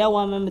အဲ့တော့ဘယ်ရော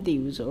က်မှမသိ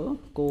ဘူးဆို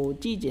ကို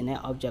ကြည့်ကျင်တဲ့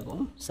object ကို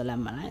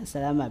select မှတ်လိုက်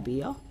select မှတ်ပြီး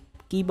တော့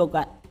keyboard က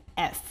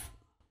F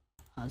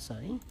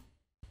sorry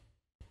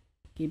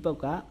keyboard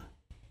က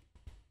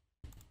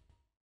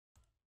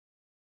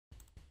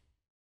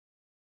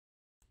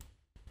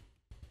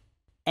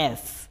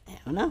F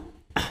ဟုတ်နော်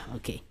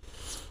okay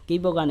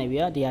keyboard ကနေ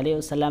ပြီးတော့ဒီဟာလေး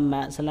ကို select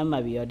မှ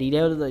တ်ပြီးတော့ဒီထဲ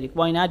ကို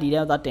pointer ဒီထဲ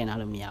ကိုသွားတင်ထား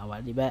လို့မရဘူးပါ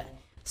ဒီဘက်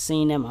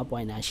scene ထဲမှာ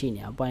pointer ရှိ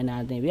နေတာ pointer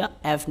တင်ပြီးတော့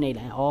F နှိပ်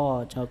လိုက်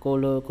ကျွန်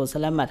တော်ကို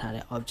select မှတ်ထား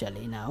တဲ့ object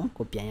လေးနာ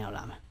ကိုပြန်ရောက်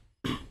လာမှာ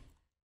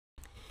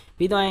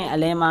ပြီးတော့အ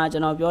လဲမှာကျွ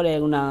န်တော်ပြောတယ်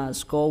ခုန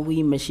score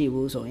wheel မရှိ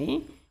ဘူးဆိုရင်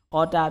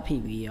order ဖိ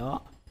ပြီးတော့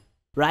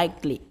right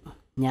click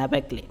ညာဘ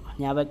က် click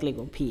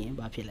ကိုဖိရင်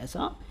ဘာဖြစ်လဲ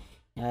ဆို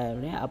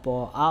တော့အ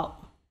ပေါ်အောက်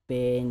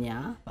ပေညာ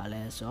ဘာ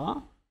လဲဆိုတော့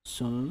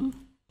zoom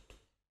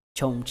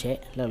ခြုံချက်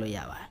လောက်လို့ရ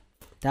ပါတယ်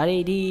ဒါတွေ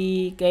ဒီ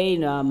ကိန်း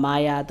မာ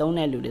ယာသုံး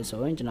တဲ့လူတွေဆို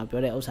ရင်ကျွန်တော်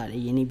ပြောတဲ့ဥစ္စာတွေ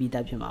ရင်းနှီးပြီး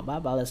သားဖြစ်မှာပါ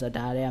ဘာလို့လဲဆို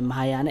တော့ဒါတွေက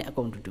မာယာနဲ့အ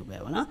ကုန်တူတူပဲ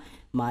ပေါ့နော်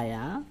မာ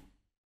ယာ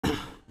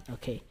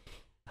okay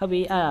ဟုတ်ပြီ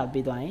အဲ့ဒါ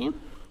ပြီးသွားရင်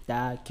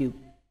ဒါ cube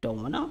တုံး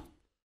ပေါ့နော်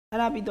အဲ့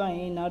ဒါပြီးသွားရ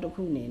င်နောက်တစ်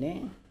ခုအနေနဲ့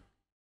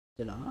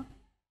ကျွန်တော်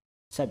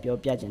ဆက်ပြော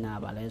ပြချင်တာက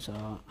ဘာလဲဆို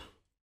တော့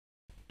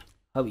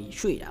ဟုတ်ပြီ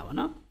ရွှေ့တာပေါ့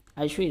နော်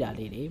အဲ့ရွှေ့တာ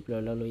လေးတွေဘ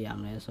ယ်လိုလုပ်လို့ရ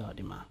မလဲဆိုတော့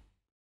ဒီမှာ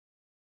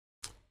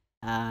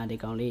ဒီ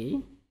ကောင်လေး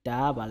ဒါ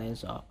ကဘာလဲ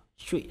ဆိုတော့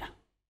ရွှေ့တာ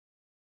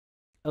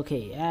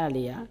okay အဲ့ဒါ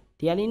လေးက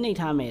ဒီဟာလေးနှိပ်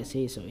ထားမယ်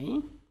ဆေးဆိုရင်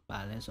ဘာ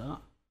လဲဆိုတော့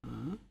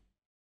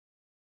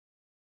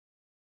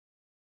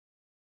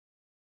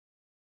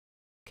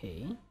okay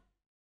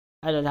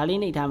အဲ့တော့ဒါလေး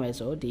နှိပ်ထားမယ်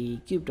ဆိုဒီ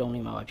cube တုံး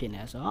လေးမှာဘာဖြစ်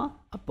နေလဲဆိုတော့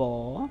အ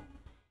ပေါ်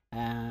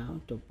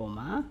တို့ပေါ်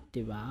မှာ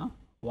ဒီပါ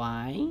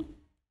y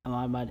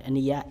အ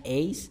နီးက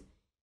x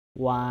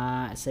y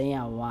အစိမ်း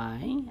က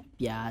y အ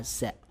ပြား z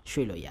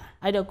ရွှေ့လို့ရ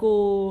အဲ့တော့ကို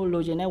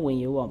လိုချင်တဲ့ဝင်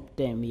ရိုးပေါ်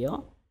တင်ပြီး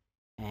တော့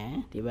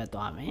ဒီဘက်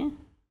သွားမယ်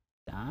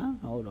ဒါ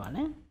ဟုတ်တော့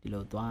လေဒီ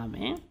လိုသွားမ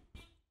ယ်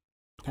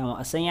ဒါမှ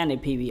အစိမ်းကနေ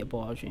ဖိပြီးအ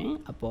ပေါ်အောက်ရှင်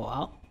အပေါ်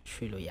အောက်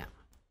ရွှေ့လို့ရ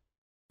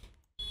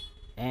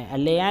အ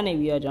လဲကနေ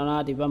ပြီးတော့ကျွန်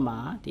တော်ဒီဘက်မှာ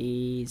ဒီ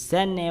z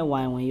နဲ့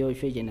y ဝင်ရိုး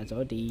ရွှေ့ခြင်းနဲ့ဆို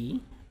တော့ဒီ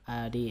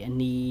အ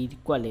နီး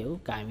ကွက်လေးကို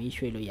ကင်ပြီး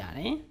ရွှေ့လို့ရတ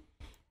ယ်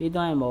ပြီး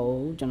သွားရင်မဟု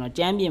တ်ကျွန်တော်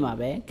ကြမ်းပြင်မှာ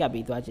ပဲကပ်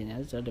ပြီးသွားခြင်းနဲ့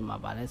ဆိုတော့ဒီမှာ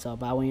ပါလဲဆိုတော့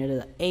ဘာဝင်ရိုးလဲ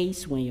ဆိုတော့ x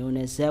ဝင်ရိုး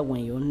နဲ့ z ဝ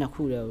င်ရိုးနှစ်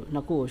ခု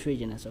ကိုရွှေ့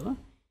ခြင်းနဲ့ဆိုတော့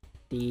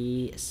ဒီ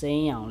အစိ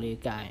မ်းရောင်လေး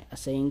ကင်အ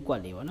စိမ်းကွ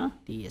က်လေးပေါ့နော်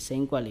ဒီအစိ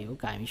မ်းကွက်လေးကို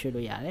ကင်ပြီးရွှေ့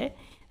လို့ရတယ်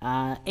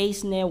x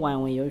နဲ့ y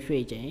ဝင်ရိုး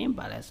ရွှေ့ခြင်း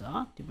ပါလဲဆို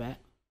တော့ဒီဘက်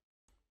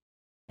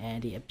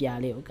ဒီအပြား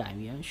လေးကိုကင်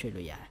ပြီးရွှေ့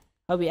လို့ရတယ်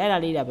ဟုတ်ပြီအဲ့ဒါ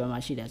လေးဒါဘယ်မှာ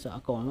ရှိလဲဆိုတော့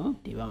အကုန်လုံး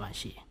ဒီဘက်မှာ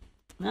ရှိတယ်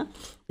နော်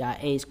ဒါ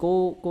x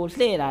ကို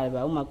လှည့်လာတယ်ဗျ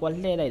ဥမာကို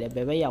လှည့်လိုက်တယ်ဘ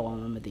ယ်ဘက်ရောက်အောင်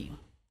မသိဘူး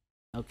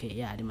โอเค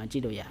ရဒီမှာကြ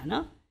ည့်လို့ရ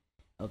နော်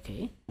โอเค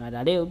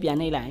ဒါလေးကိုပြန်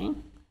နှိပ်လိုက်ရင်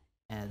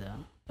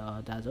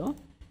တော့ဒါဆို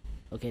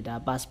โอเคဒါ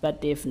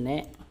perspective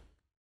နဲ့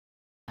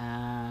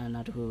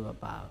နောက်တစ်ခု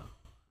ပါ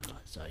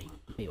sorry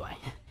မေ့ပါ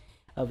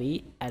ဟုတ်ပြီ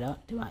အဲ့တော့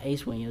ဒီမှာ x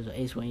ဝင်ရိုးဆို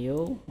x ဝင်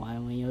ရိုး y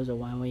ဝင်ရိုးဆို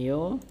y ဝင်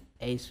ရိုး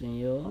x ဝင်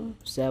ရိုး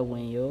z ဝ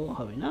င်ရိုး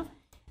ဟုတ်ပြီနော်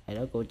အဲ့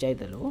တော့ကိုကြိုက်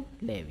တယ်လို့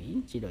လှည့်ပြီး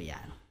ကြည့်လို့ရတ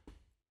ယ်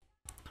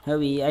ဟုတ်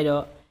ပြီအဲ့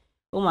တော့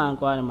ဥမာ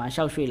ကွာဒီမှာ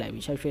ရှောက်ရွှေ့လိုက်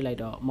ပြီး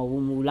တော့မဟုတ်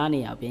ဘူးမူလနေ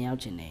ရာပြန်ရောက်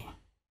ခြင်းတယ်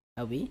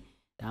ဟုတ်ပြီ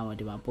ဒါမှ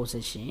ဒီမှာ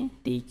position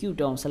ဒီ Q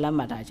တုံး select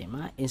မှတ်ထားခြင်း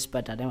မှာ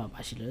inspector ထဲမှာ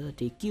ပါရှိလို့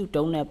ဒီ Q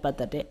တုံးနဲ့ပတ်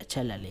သက်တဲ့အချ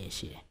က်လက်လေး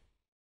ရှိတယ်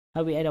ဟု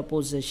တ်ပြီအဲ့တော့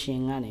position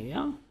ကနေပြီး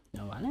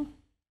တော့ပါလဲ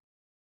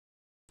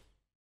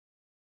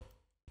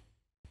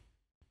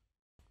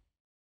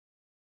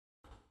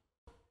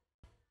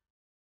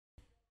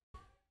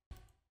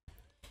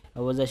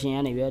position က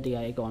နေပြီးတော့ဒီ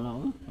ဟာအကုန်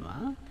လုံးဒီမှာ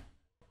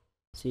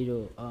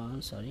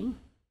0 sorry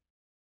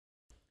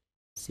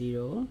 0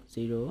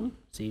 0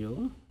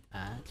 0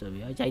ဆို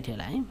ပြီးတော့ရိုက်ထည့်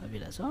လိုက်ဘာဖြ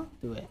စ်လဲဆိုတော့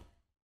သူ့ရဲ့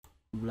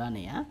မူလ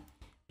နေရာ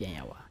ပြန်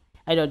ရောက်သွား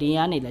အဲ့တော့ဒီက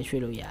နေလည်း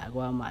ရွှေ့လို့ရတယ်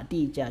ကွာမှအတိ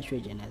အကျ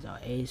ရွှေ့ခြင်းလဲဆို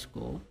တော့ x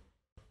ကို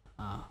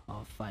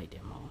or 5တ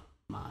ယ်မဟုတ်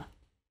မှာ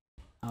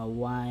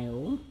y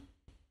ကို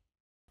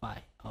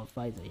 5 or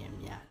 5ဆိုရင်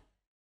များ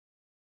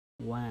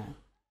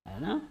1အဲ့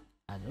နော်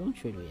အဲ့ဒါ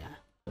ရွှေ့လို့ရ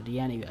ဒီက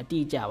နေပြီးအတိ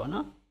အကျပါ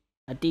နော်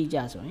အတိအကျ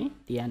ဆိုရင်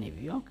ဒီကနေ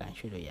ပြီးတော့ကန်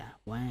ရွှေ့လို့ရ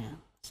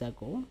1 z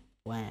ကို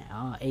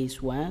1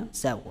 h1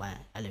 z1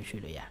 အဲ့လို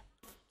ရွှေ့လို့ရ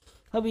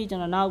ဟုတ်ပြီကျွ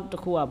န်တော်နောက်တ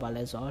စ်ခုကပါ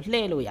လဲဆိုတော့လှ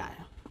ည့်လို့ရတ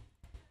ယ်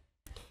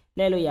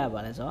လှည့်လို့ရပါ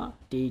လဲဆိုတော့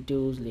ဒီ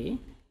tools လေး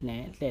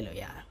နဲ့လှည့်လို့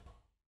ရတယ်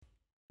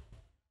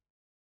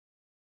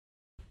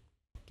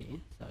okay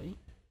sorry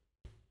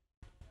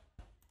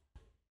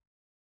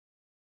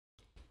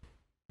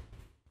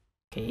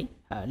okay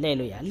လှည့်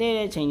လို့ရလှည့်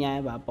တဲ့ချိန်ညာ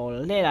ပါပေါ်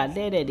လှည့်တာ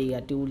လှည့်တဲ့တွေက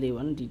2လေး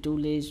ပေါ့နော်ဒီ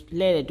2လေး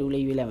လှည့်တဲ့2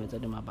လေးရွေးလိုက်မယ်ဆို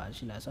တော့ဒီမှာပါ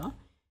ရှိလားဆိုတော့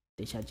တ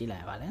ခြားကြည့်လို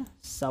က်ပါလဲ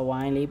စ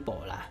ဝိုင်းလေး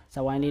ပေါ်လာစ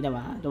ဝိုင်းလေးတော့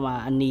ဒီမှာ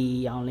အနီ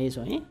အောင်လေး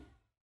ဆိုရင်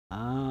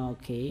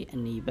okay အ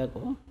နီဘက်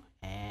ကို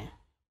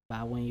ဘာ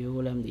ဝင်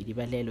ရိုးလဲမသိဒီဘ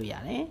က်လှည့်လို့ရ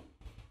တယ်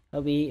ဟု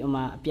တ်ပြီဥ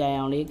မာအပြာ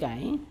ရောင်လေးက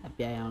င်အ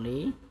ပြာရောင်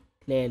လေး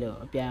လှည့်လို့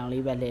အပြာရောင်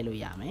လေးပဲလှည့်လို့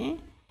ရမယ်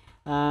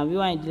ပြီး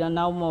တော့ဒီ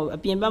နောက်မအ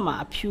ပြင်ဘက်မှာ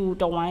အဖြူ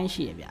တဝိုင်း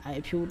ရှိရဗျ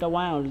အဖြူတ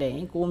ဝိုင်းအောင်လှည့်ရ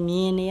င်ကိုမြ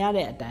င်နေရ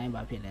တဲ့အတိုင်း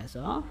ပါဖြစ်လဲ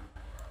ဆိုတော့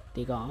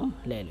ဒီကောင်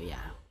လှည့်လို့ရ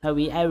ဟုတ်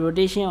ပြီ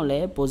rotation ကိုလ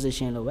ည်း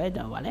position လို့ပဲ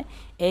တော့ဗာလဲ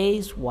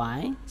x y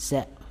z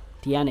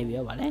ဒီကနေပြီး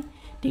တော့ဗာလဲ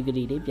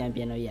degree လေးပြန်ပြ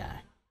င်လို့ရတယ်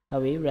ဟု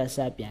တ်ပြီ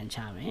reset ပြန်ချ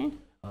မယ်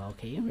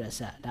okay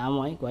reset ဒါမှမ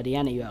ဟုတ်ကွာဒီက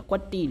နေပြီးတော့ကွ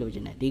က်တိလို့ခြ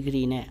င်းနဲ့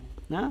degree နဲ့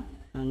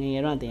နော်ငယ်ရ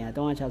တော့တင်ရ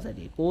360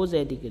ဒီ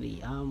90 degree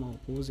အားမ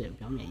ဟုတ်90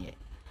ပြောင်းပြန်ရဲ့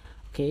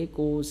okay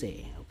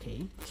 90 okay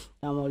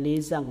ဒါမှမဟုတ်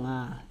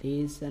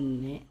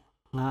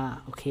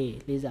45 okay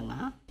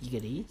 45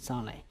 degree ဆော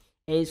င်းလိုက်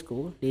x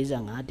ကို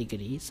45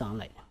 degree ဆောင်း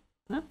လိုက်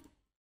နော်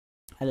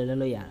အဲ့လိုလုပ်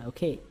လို့ရတယ်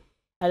okay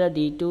အဲ့တော့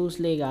ဒီ tools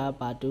လေးက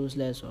ဘာ tools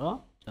လဲဆိုတော့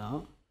ကျွန်တော်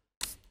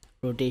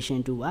rotation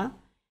tool ပါ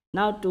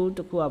နောက် tool တ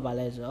စ်ခုကဘာ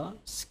လဲဆိုတော့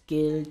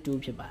scale tool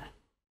ဖြစ်ပါတယ်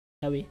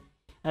ဟုတ်ပြီ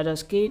အဲ့တော့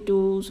scale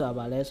tool ဆိုတာ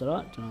ဘာလဲဆို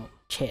တော့ကျွန်တော်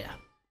ချဲ့တာ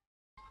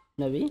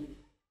ဟုတ်ပြီ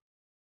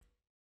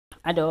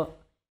အဲ့တော့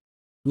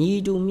ညီ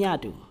တူမြ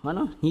တူဟုတ်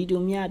နော်ညီတူ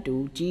မြတူ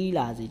ကြီး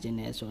လာစေခြင်း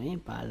နဲ့ဆိုရင်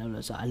ဘာလုပ်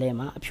လို့ဆိုတော့အလဲ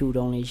မှာအဖြူ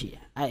တုံးလေးရှိတ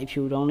ယ်အဲ့အ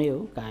ဖြူတုံးလေး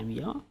ကိုကင်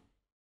ပြီးတော့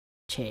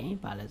ချဲ့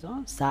ဘာလဲဆို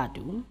တော့စ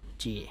တူ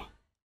ကြီး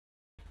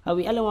ဟုတ်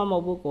ပြီအဲ့လိုမှမဟု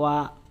တ်ဘူးကွာ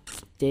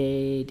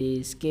ဒီ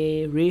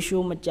scale ratio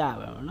မကြ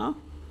ပါဘူးနော်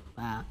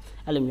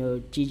အဲ့လိုမျိုး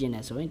ကြီးခြင်း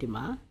နဲ့ဆိုရင်ဒီ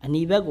မှာအ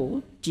နီဘက်ကို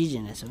ကြီးခြ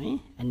င်းနဲ့ဆိုရင်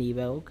အနီဘ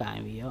က်ကိုကင်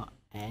ပြီးတော့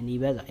အနီ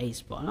ဘက်ဆို x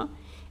ပေါ့နော်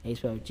x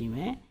ဘက်ကိုကြီးမ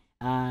ယ်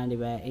ဒီ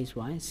ဘက်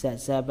xy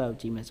z ဘက်ကို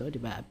ကြီးမယ်ဆိုဒီ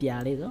ဘက်အပြာ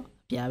လေးဆို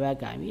အပြာဘက်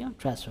ကင်ပြီးတော့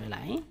trace ဆွဲ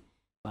လိုက်ရင်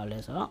ဘာလဲ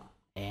ဆိုတော့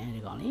ဒီ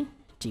ကောင်လေး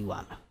ကြီး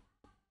သွားမှာ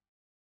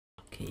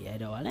okay အဲ့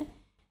တော့ဗာလဲ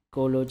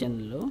ကိုလိုချင်တ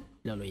ယ်လို့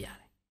လုပ်လို့ရတယ်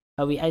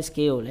ဟုတ်ပြီ x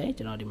scale ကိုလည်း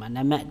ကျွန်တော်ဒီမှာ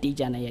နံပါတ်အတိအ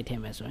ကျနဲ့ရိုက်ထ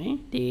ည့်မယ်ဆိုရင်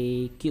ဒီ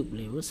cube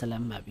လေးကို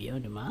select မှတ်ပြီး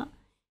တော့ဒီမှာ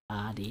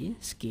ဒီ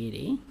scale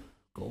တွေ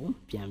ကို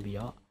ပြန်ပြီး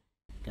တော့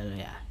လုပ်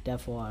လို့ရ tab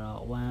 4ကတော့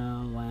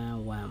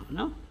111ပေါ့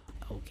နော်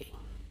okay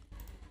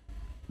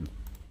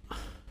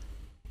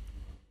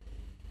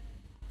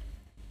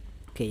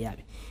ရ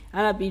ပြီ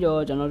အဲ့ဒါပြီး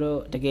တော့ကျွန်တော်တို့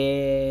တကယ်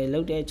လု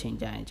ပ်တဲ့ချိန်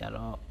ကြရင်ကြ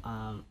တော့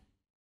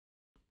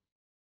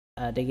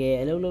တကယ်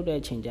အလုပ်လုပ်တဲ့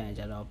ချိန်ကြရင်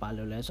ကြတော့ဘာ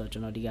လို့လဲဆိုတော့ကျွ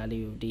န်တော်ဒီက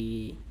လေးကို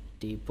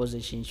ဒီ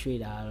position ရွှေ့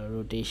တာ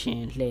rotation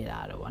လှည့်တာ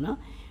တော့ဗောနော်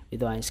ပြီး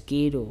တော့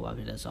scale တို့ဘာ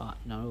ဖြစ်လဲဆိုတော့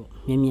ကျွန်တော်တို့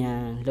မြ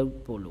န်လုပ်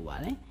ဖို့လိုပါ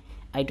တယ်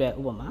အဲ့အတွက်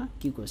ဥပမာ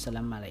cube ကို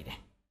select မှတ်လိုက်တယ်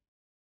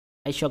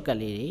အဲ့ shortcut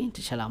လေးတွေတ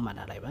စ်ချက်လောက်မှတ်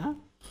ထားလိုက်ပါ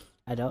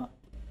အဲ့တော့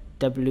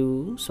w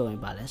ဆိုရင်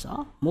ဘာလဲဆို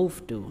တော့ move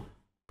to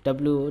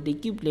w ဒီ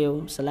cube လေးကို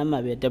select မှ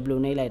တ်ပြီး w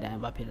နှိပ်လိုက်တို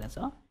င်းဘာဖြစ်လဲ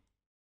ဆိုတော့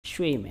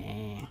ရွှေ့မ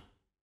ယ်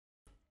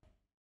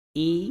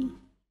e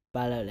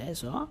ဘာလဲ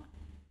ဆိုတော့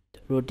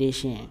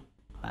rotation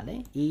ဗာလေ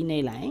e နှိ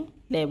ပ်လိုက်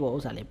လှည့်ဖို့ဥ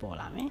စ္စာလေးပေါ်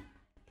လာမယ်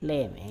လှ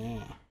ည့်မ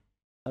ယ်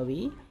ဟုတ်ပြီ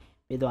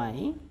ပြီးသွားရ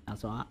င်နော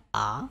က်ဆုံးက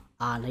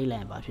r နှိပ်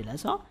လိုက်ဘာဖြစ်လဲ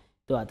ဆို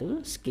တော့သူ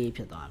scale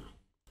ဖြစ်သွားမယ်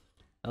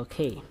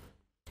okay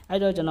အဲ့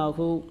တော့ကျွန်တော်အ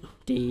ခု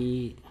ဒီ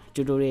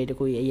tutorial တ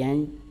ခုကြီးအရန်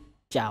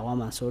ကြာသွား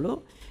မှာဆိုလို့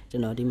ကျွ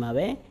န်တော်ဒီမှာ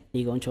ပဲ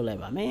ဒီကုန်းချုပ်လို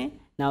က်ပါမယ်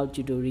နောက်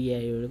tutorial တွေ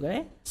ကိုလ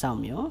ည်းစောင့်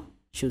မျှော်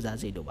ရှုစား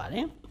စေလိုပါတ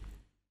ယ်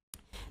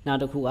နောက်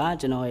တစ်ခုက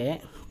ကျွန်တော်ရဲ့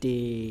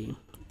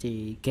ဒီ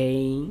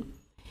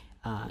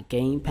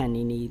game ဖန်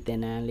နီသင်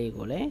တန်းလေး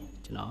ကိုလည်း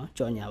ကျွန်တော်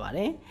ကြော်ညာပါတ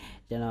ယ်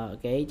ကျွန်တော်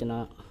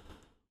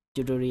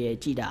tutorial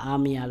ကြည့်တာအား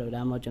မရလို့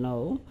ဒါမှမဟုတ်ကျွန်တော်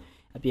ကို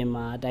အပြင်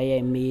မှာတိုက်ရို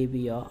က်မေး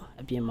ပြီးတော့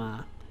အပြင်မှာ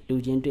လူ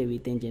ချင်းတွေ့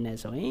ပြီးသင်ကျင်နေ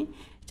ဆိုရင်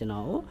ကျွန်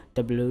တော်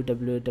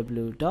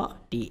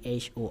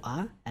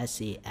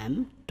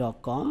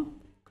www.thorsam.com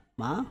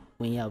မှာ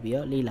ဝင်ရောက်ပြီး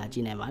တော့လေ့လာကြ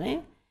ည့်နိုင်ပါတယ်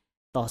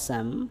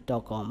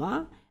thorsam.com မှာ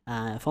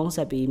ဖုန်းဆ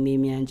က်ပြီး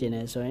မေးမြန်းခြင်း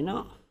နဲ့ဆိုရင်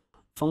တော့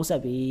ဖုန်းဆ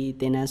က်ပြီး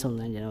သင်တန်းစုံ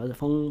စမ်းခြင်းတော့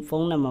ဖု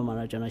န်းနံပါတ်မှာ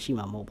တော့ကျွန်တော်ရှိ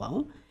မှာမဟုတ်ပါ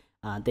ဘူး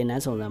သင်တ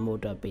န်းစုံစမ်းမှု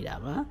အတွက်ပေးတာ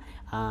ပါ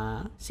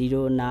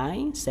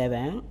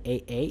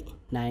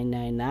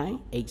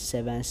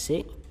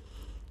0978899986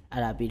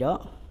အဲ့ဒါပြီးတော့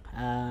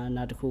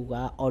နောက်တစ်ခုက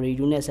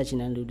Oridu နဲ့ဆက်ချင်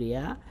တဲ့လူတွေက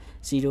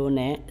0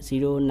နဲ့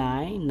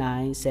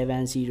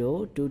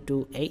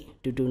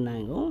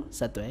099702282229ကိုဆ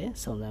က်သွယ်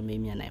စုံစမ်း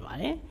မေးမြန်းနိုင်ပါ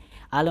တယ်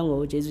အားလုံး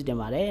ကိုကျေးဇူးတင်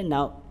ပါတယ်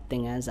နောက်သ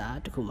င်ခန်းစာ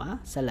တစ်ခုမှာ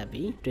ဆက်လက်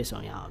ပြီးတွေ့ဆုံ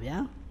ရအောင်ဗျာ